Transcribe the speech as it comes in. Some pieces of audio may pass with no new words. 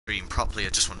properly, I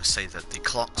just want to say that the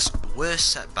clocks were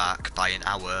set back by an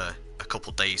hour a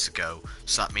couple days ago,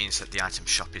 so that means that the item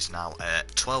shop is now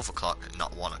at 12 o'clock,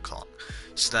 not 1 o'clock.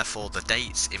 So therefore the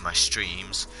dates in my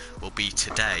streams will be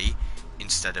today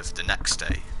instead of the next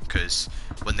day, because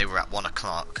when they were at 1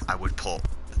 o'clock I would put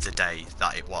the day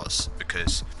that it was,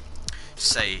 because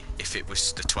say if it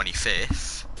was the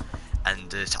 25th and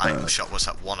the item shop was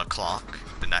at 1 o'clock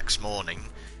the next morning,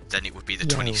 then it would be the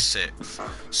 26th.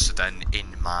 So then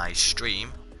in my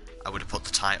stream I would have put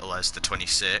the title as the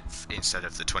 26th instead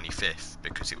of the 25th,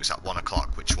 because it was at 1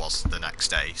 o'clock, which was the next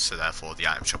day, so therefore the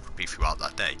item shop would be throughout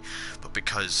that day. But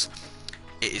because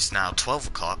it is now 12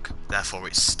 o'clock, therefore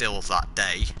it's still that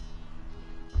day,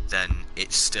 then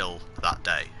it's still that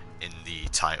day in the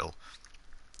title.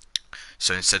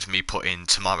 So instead of me putting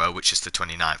tomorrow, which is the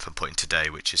 29th, I'm putting today,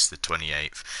 which is the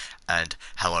 28th, and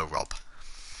hello Rob.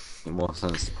 It makes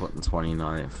sense to put the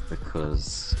 29th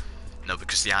because... No,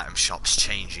 because the item shop's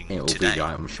changing today. It will be the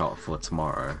item shop for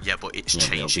tomorrow. Yeah, but it's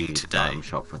changing it'll be today. The item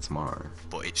shop for tomorrow.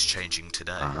 But it's changing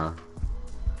today.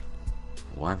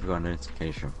 Why have you got a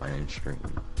notification for any stream?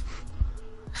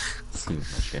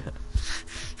 Seems like shit.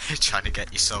 You're trying to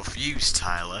get yourself used,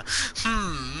 Tyler.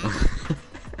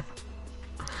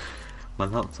 My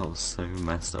laptop's so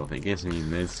messed up, it gives me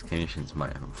notifications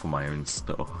for my own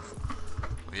stuff.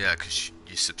 Yeah, because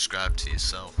you subscribe to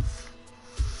yourself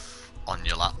on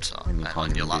your laptop, and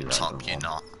on your laptop you're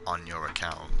not on your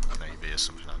account, maybe, or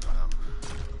something, I don't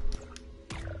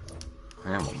know.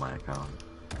 I am on my account.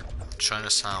 I'm trying to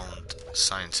sound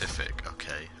scientific, okay?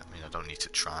 I mean, I don't need to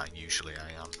try, usually I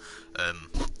am.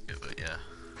 But yeah.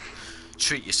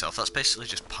 Treat yourself, that's basically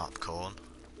just popcorn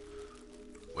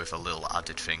with a little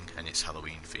added thing, and it's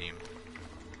Halloween themed.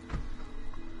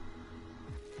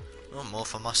 Oh, more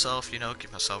for myself, you know,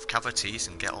 give myself cavities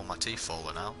and get all my teeth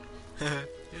falling out.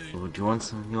 Oh, do you want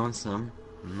some? You want some?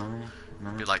 No,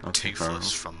 no. Be like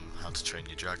Toothless from How to Train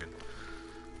Your Dragon.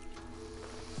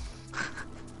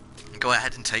 Go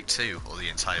ahead and take 2, or the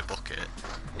entire bucket.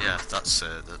 Yeah, that's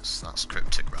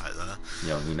cryptic right there.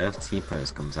 Yo, you know if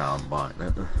T-Pose comes out, I'm buying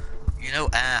it. You know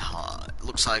Earhart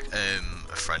looks like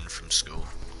a friend from school.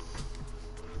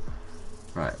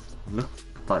 Right, look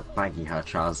like Baggy her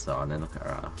trousers are, and then look at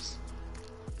her ass.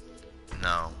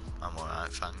 No, I'm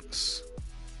alright, thanks.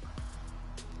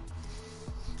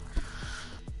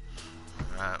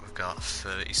 Right, we've got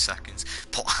 30 seconds.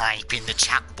 Put hype in the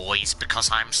chat, boys, because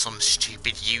I'm some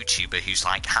stupid YouTuber who's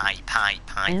like, hype.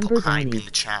 Put hype in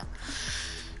the chat.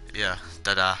 Yeah,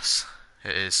 dead ass.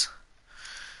 It is.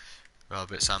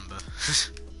 Rob, it's Amber.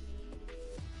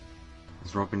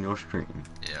 Is Rob in your stream?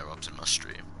 Yeah, Rob's in my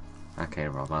stream. Okay,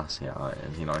 Rob, I see how it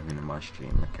is. You're not even in my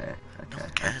stream, okay. No one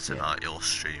cares about your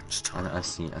streams, Tom. I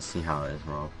see how it is,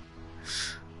 Rob.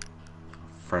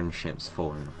 Friendships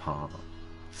falling apart.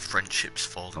 Friendships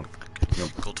falling apart.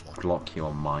 Good one. Block you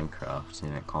on Minecraft, so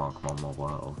you can't come on my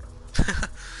world.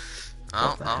 Oh,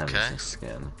 what the hell okay. is this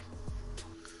skin?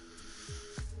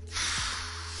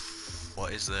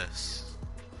 What is this?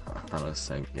 That looks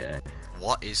so gay.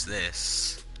 What is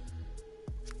this?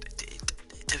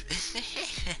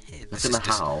 Look at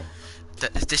the how.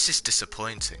 This is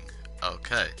disappointing.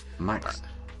 Okay. Max,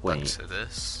 wait. Back to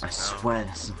this. I swear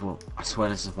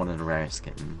this is one of the rarest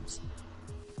skins.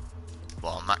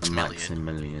 Well, Max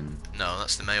Million. No,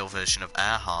 that's the male version of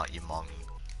Earhart, you mong.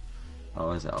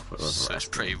 Oh, is it? I thought it was So it's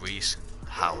pretty recent.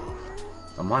 How?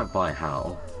 I might buy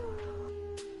how.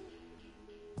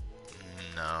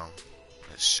 No.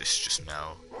 It's just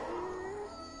no.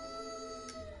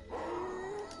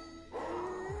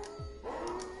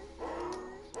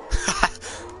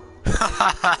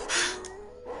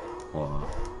 What?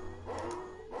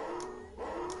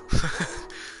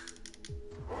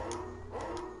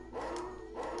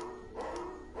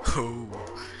 Ooh.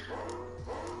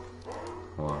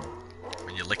 What?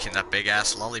 When you're licking that big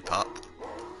ass lollipop.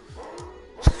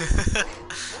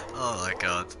 Oh my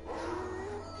god.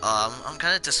 I'm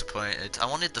kind of disappointed. I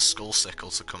wanted the skull sickle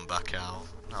to come back out.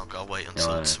 I'll gotta wait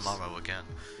until tomorrow again.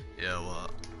 Yeah,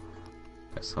 what?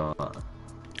 Guess what?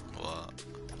 What?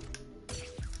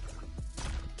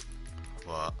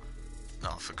 What?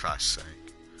 Oh, for Christ's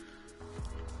sake.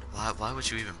 Why would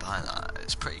you even buy that?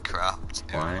 It's pretty crap,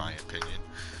 in my opinion.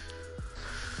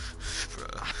 Bro.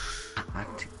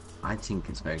 I think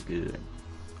it's very good.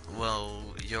 Well,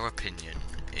 your opinion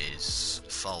is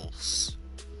false.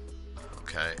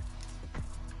 Okay.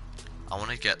 I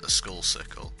want to get the skull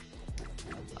sickle.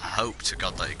 I hope to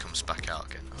God that it comes back out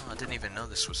again. Oh, I didn't even know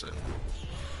this was an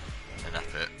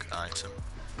epic item.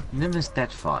 You know this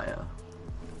Deadfire?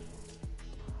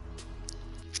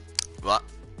 What?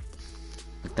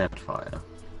 The Deadfire.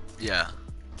 Yeah.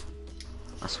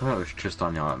 I swear it was just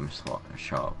on the item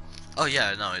shop. Oh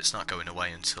yeah, no, it's not going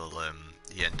away until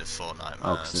the end of Fortnite.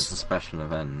 Oh, because it's a special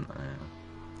event.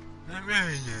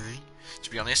 To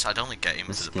be honest, I'd only get him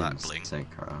The for the back skins bling,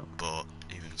 take her out. but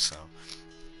even so.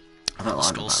 I don't like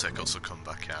Skull the back Sickles bling. will come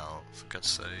back out, for God's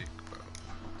sake, bro.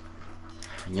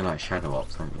 You like Shadow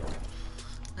Ops, don't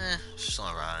you? It's just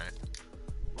alright.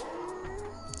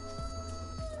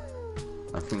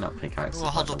 I think that pickaxe is Oh,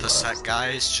 like hold the up a worst. sec,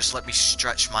 guys. Just let me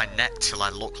stretch my neck till I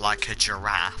look like a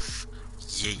giraffe.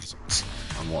 Yeet.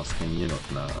 And what skin you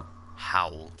look now?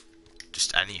 Howl.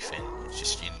 Just anything.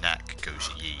 Just your neck goes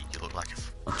yeet. You look like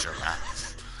a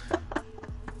giraffe.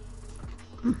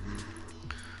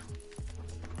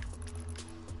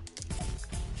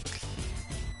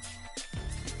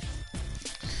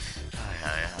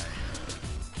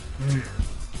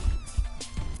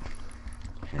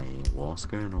 Hey, what's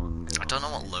going on, guys? I don't know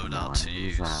what loadout to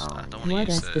use. I don't want to What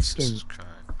use is the this. skin? This is crime.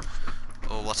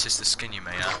 Oh, what is the skin, you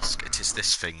may ask? It is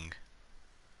this thing.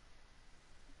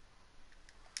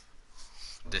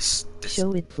 This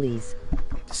Show it, please.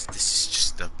 is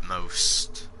just the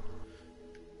most.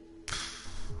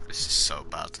 This is so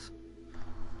bad.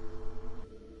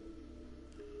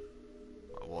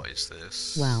 What is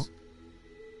this? Wow.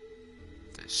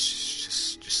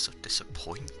 It's just so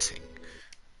disappointing.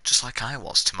 Just like I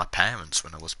was to my parents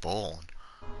when I was born.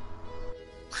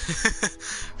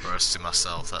 Whereas to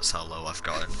myself, that's how low I've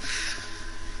gotten.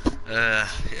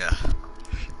 Yeah.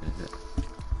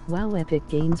 Wow, Epic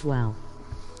Games, wow.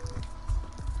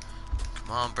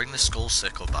 Come on, bring the Skull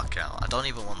Sickle back out. I don't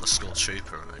even want the Skull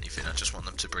Trooper or anything, I just want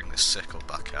them to bring the Sickle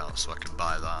back out so I can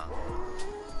buy that.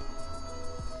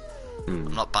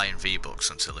 I'm not buying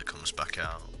V-Bucks until it comes back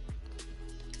out.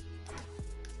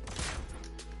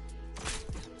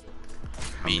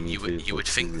 I mean, you would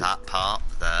think that part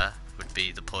there would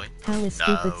be the point. How is No,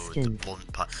 stupid the skin?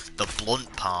 blunt part. The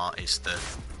blunt part is the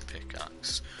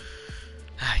pickaxe.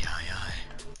 Aye.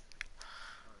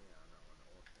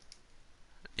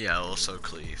 Yeah, also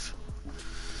cleave.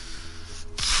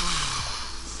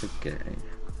 It's okay.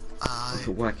 I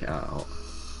could work it out.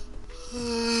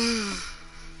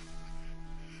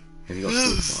 Have you got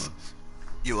school tomorrow?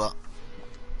 You what?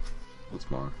 What's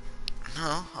tomorrow?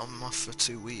 No, I'm off for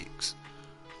 2 weeks.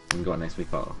 You got next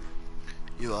week off?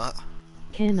 You what?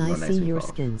 Can I Got next see week your off.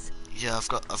 skins? Yeah, I've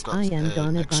got I am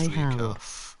gonna next buy week Howl.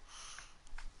 off.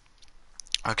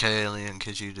 Okay, Alien,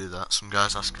 could you do that? Some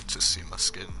guys asking to see my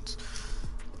skins.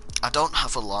 I don't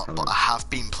have a lot, but I have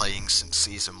been playing since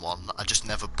Season 1. I just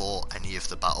never bought any of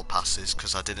the Battle Passes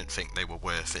because I didn't think they were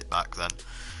worth it back then.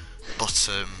 But,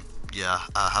 yeah,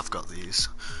 I have got these.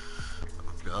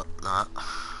 I've got that.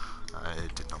 I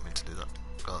did not mean to do that.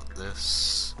 Got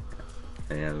this.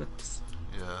 Yeah, let's...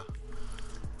 Yeah.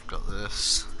 Got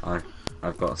this.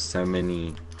 I've got so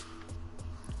many...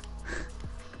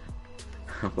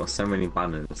 I've got so many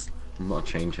banners. I'm not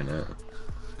changing it.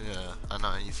 Yeah, I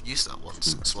know, you've used that one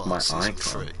since what? My Season icon.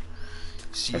 3?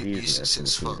 So I've you used used it it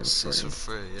since since what? Season Season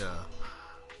 3, yeah.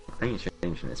 I ain't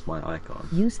changing it, it's my icon.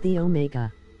 Use the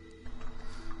Omega.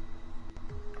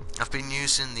 I've been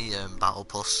using the Battle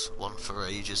Pass one for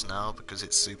ages now because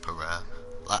it's super rare.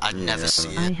 Like, I Yeah. never see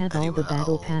it I have all the anywhere battle at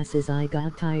all. passes. I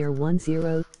got Tier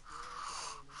 10.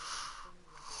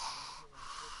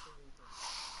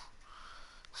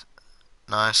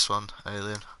 Nice one,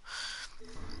 Alien.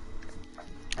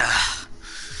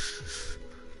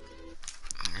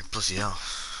 Bloody hell.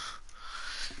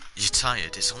 You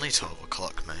tired? It's only 12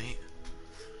 o'clock, mate.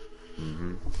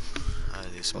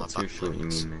 These are my Not too back sure what you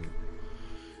blinks. mean, mate.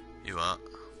 You what?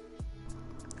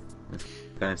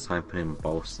 Guys type in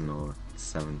Bolston or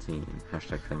 17,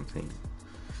 hashtag 17.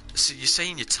 So you're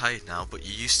saying you're tired now, but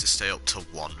you used to stay up till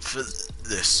 1 for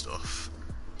this stuff.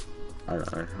 I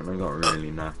don't know, and I got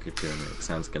really knackered doing it, because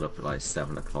I was get up at like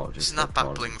 7 o'clock just Isn't to that back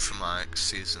follow. bling from like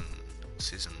season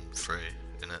 3,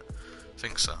 isn't it? I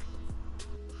think so.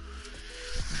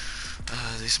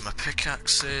 These are my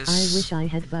pickaxes. I wish I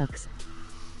had bucks.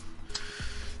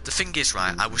 The thing is,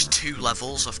 right, I was 2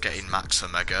 levels of getting max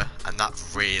omega, and that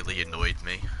really annoyed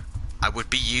me. I would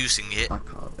be using it, I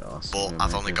can't be arsed but with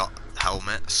I've it, only mate. got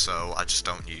helmet, so I just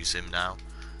don't use him now.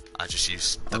 I just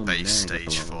use the Oh, base no,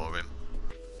 stage hello. for him.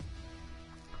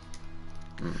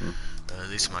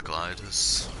 These are my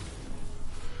gliders.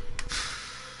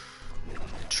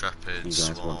 Intrepid, You guys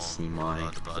Swarm, want to see my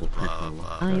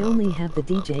I only have the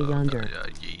DJ yonder. Yeah,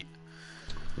 yeet.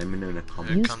 Let me know in the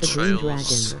comments. Use the green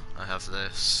Contrails. dragon. I have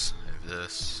this, I have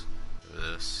this,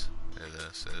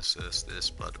 this,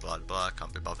 blah, blah,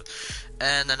 can't be bothered.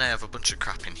 And then I have a bunch of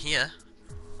crap in here.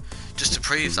 Just to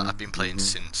prove that I've been playing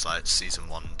since like season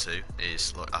 1 and 2,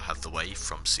 is look, I have the wave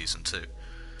from season 2.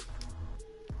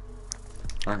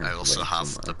 I I have also way too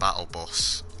have the much. battle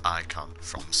bus icon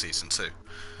from season 2.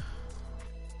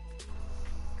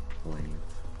 Lame.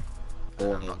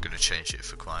 I'm not going to change it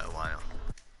for quite a while.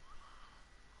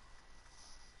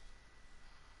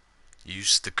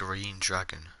 Use the green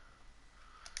dragon.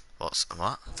 What?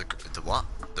 The what?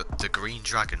 The green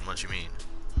dragon, what do you mean?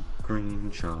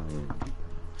 Green giant.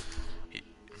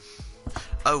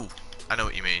 Oh, I know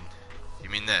what you mean. You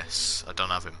mean this? I don't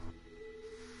have him.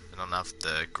 I don't have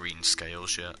the green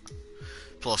scales yet.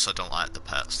 Plus, I don't like the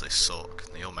pets, they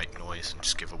suck. They all make noise and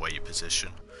just give away your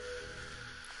position.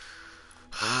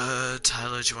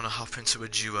 Tyler, do you want to hop into a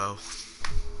duo?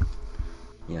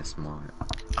 Yes, Mark.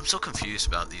 I'm so confused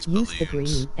about these Use the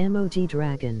balloons. green emoji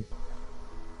dragon.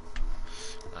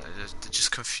 They're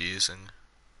just confusing.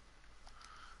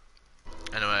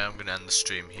 Anyway, I'm gonna end the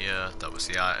stream here. That was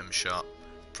the item shop.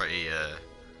 Pretty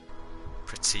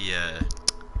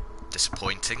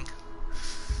disappointing.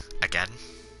 Again.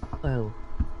 Oh.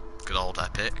 Good old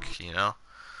Epic, you know.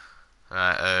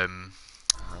 Alright,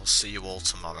 I'll see you all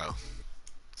tomorrow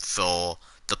for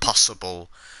the possible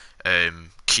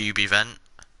cube event,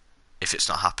 if it's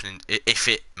not happening, if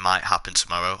it might happen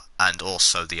tomorrow, and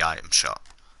also the item shop.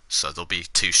 So there'll be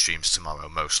 2 streams tomorrow,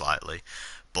 most likely.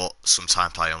 But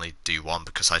sometimes I only do one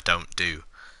because I don't do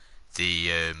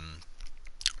the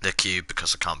cube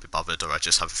because I can't be bothered, or I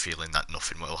just have a feeling that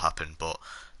nothing will happen. But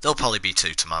there'll probably be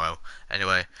 2 tomorrow.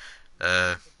 Anyway,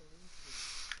 I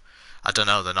don't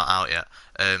know, they're not out yet.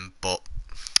 But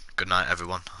good night,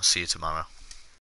 everyone. I'll see you tomorrow.